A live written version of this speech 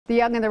The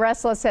Young and the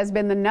Restless has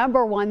been the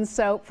 #1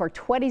 soap for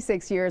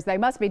 26 years. They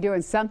must be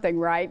doing something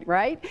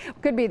right?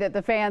 Could be that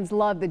the fans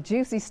love the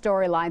juicy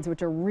storylines,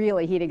 which are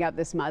really heating up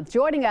this month.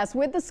 Joining us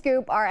with the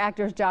scoop are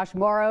actors Josh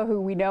Morrow, who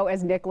we know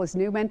as Nicholas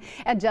Newman,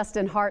 and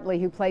Justin Hartley,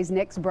 who plays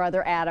Nick's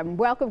brother Adam.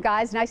 Welcome,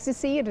 guys. Nice to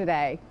see you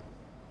today.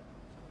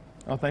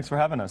 Oh, thanks for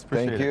having us.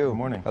 Appreciate it. Thank you. Good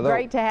morning. Hello.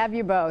 Great to have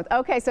you both.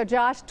 Okay, so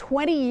Josh,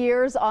 20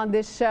 years on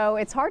this show.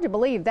 It's hard to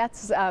believe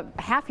that's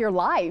half your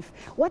life.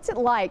 What's it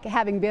like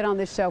having been on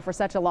this show for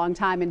such a long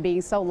time and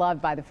being so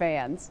loved by the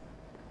fans?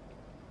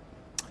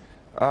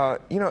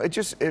 You know,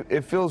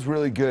 it feels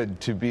really good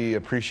to be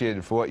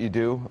appreciated for what you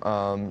do.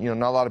 You know,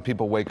 not a lot of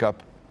people wake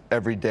up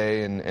every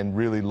day and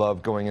really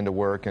love going into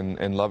work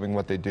and loving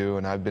what they do,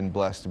 and I've been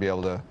blessed to be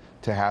able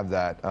to have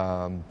that.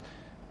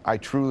 I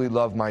truly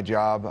love my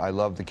job. I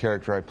love the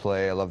character I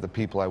play. I love the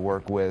people I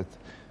work with.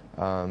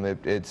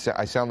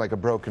 I sound like a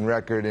broken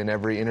record in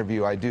every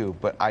interview I do,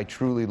 but I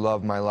truly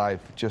love my life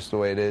just the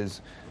way it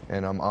is,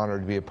 and I'm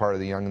honored to be a part of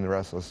The Young and the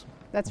Restless.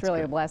 That's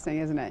really a blessing,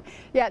 isn't it?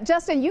 Yeah,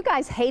 Justin, you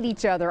guys hate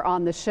each other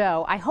on the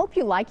show. I hope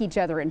you like each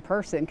other in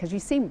person, because you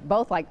seem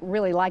both like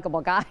really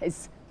likable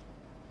guys.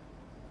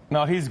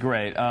 No, he's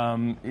great.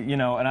 You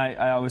know, and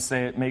I always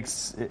say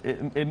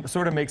it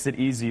sort of makes it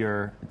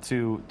easier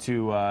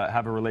to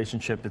have a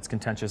relationship that's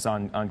contentious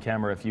on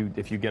camera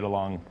if you get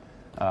along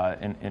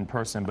in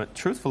person. But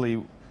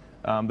truthfully,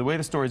 the way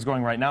the story's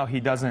going right now, he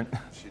doesn't.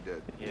 She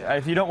did.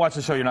 If you don't watch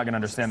the show, you're not going to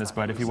understand this.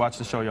 But if you watch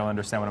the show, you'll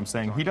understand what I'm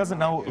saying. He doesn't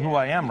know who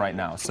I am right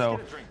now. So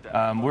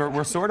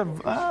we're sort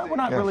of we're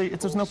not really.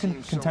 There's no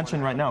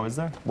contention right now, is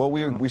there? Well,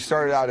 we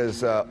started out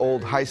as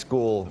old high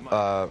school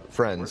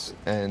friends,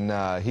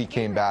 and he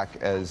came back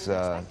as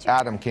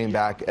Adam came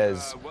back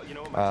as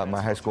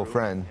my high school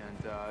friend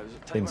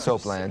in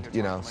Soapland.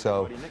 You know,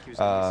 so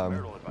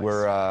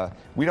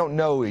we don't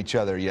know each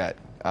other yet,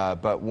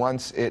 but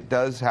once it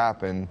does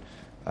happen.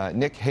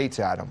 Nick hates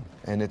Adam,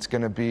 and it's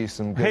going to be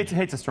some good...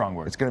 Hate's a strong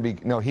word. It's going to be...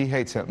 No, he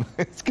hates him.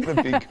 It's going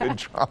to be good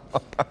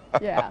drama.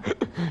 Yeah.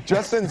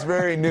 Justin's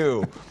very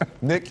new.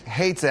 Nick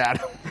hates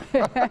Adam.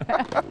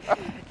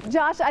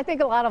 Josh, I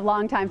think a lot of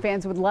longtime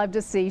fans would love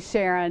to see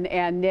Sharon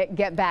and Nick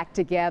get back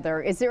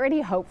together. Is there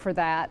any hope for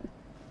that?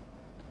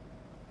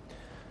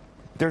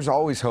 There's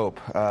always hope.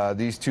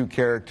 These two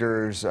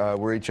characters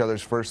were each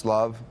other's first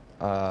love.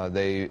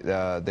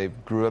 They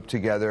grew up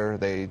together.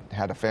 They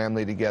had a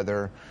family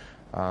together.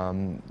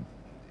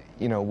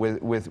 You know,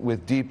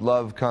 with deep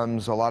love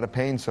comes a lot of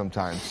pain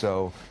sometimes.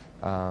 So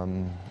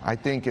I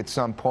think at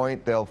some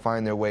point they'll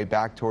find their way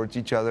back towards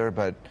each other,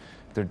 but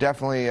they're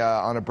definitely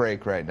on a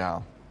break right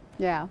now.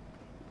 Yeah,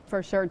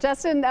 for sure.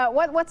 Justin,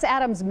 what's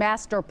Adam's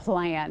master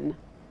plan?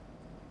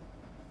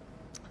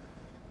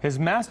 His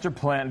master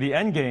plan, the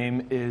end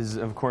game, is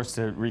of course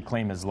to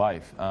reclaim his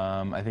life.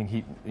 I think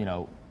he, you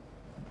know,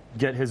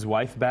 get his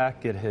wife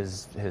back, get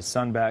his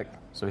son back,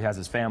 so he has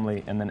his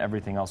family, and then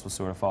everything else will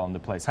sort of fall into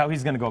place. How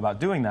he's going to go about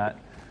doing that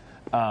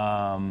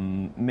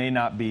may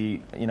not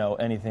be, you know,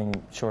 anything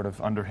short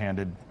of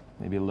underhanded.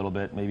 Maybe a little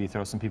bit, maybe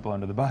throw some people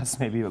under the bus,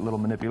 maybe a little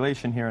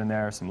manipulation here and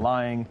there, some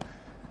lying,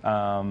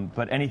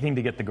 but anything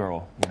to get the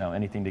girl, you know,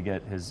 anything to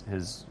get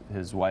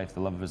his wife,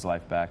 the love of his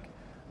life back,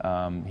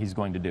 he's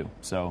going to do.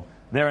 So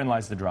therein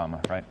lies the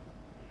drama, right?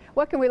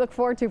 What can we look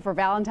forward to for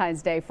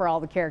Valentine's Day for all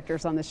the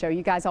characters on the show?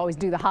 You guys always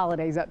do the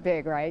holidays up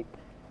big, right?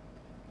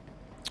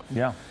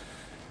 Yeah.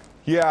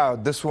 Yeah,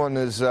 this one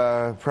is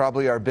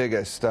probably our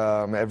biggest.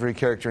 Every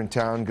character in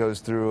town goes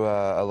through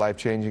a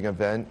life-changing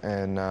event,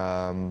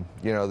 and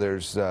you know,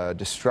 there's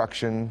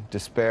destruction,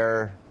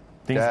 despair,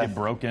 things death. get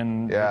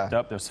broken, yeah. ripped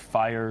up. There's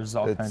fires,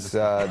 all kinds of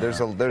stuff.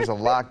 There's a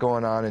lot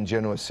going on in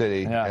Genoa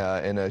City Yeah.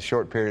 in a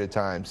short period of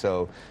time.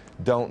 So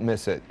don't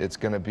miss it. It's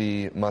going to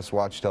be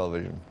must-watch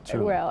television.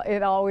 Truly. Well,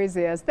 it always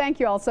is. Thank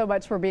you all so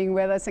much for being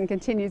with us, and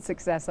continued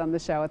success on the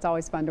show. It's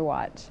always fun to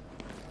watch.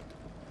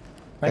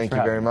 Thank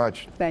you very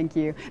much. Thank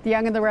you. The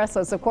Young and the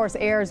Restless, of course,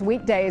 airs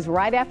weekdays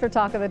right after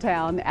Talk of the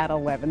Town at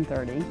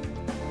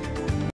 11:30.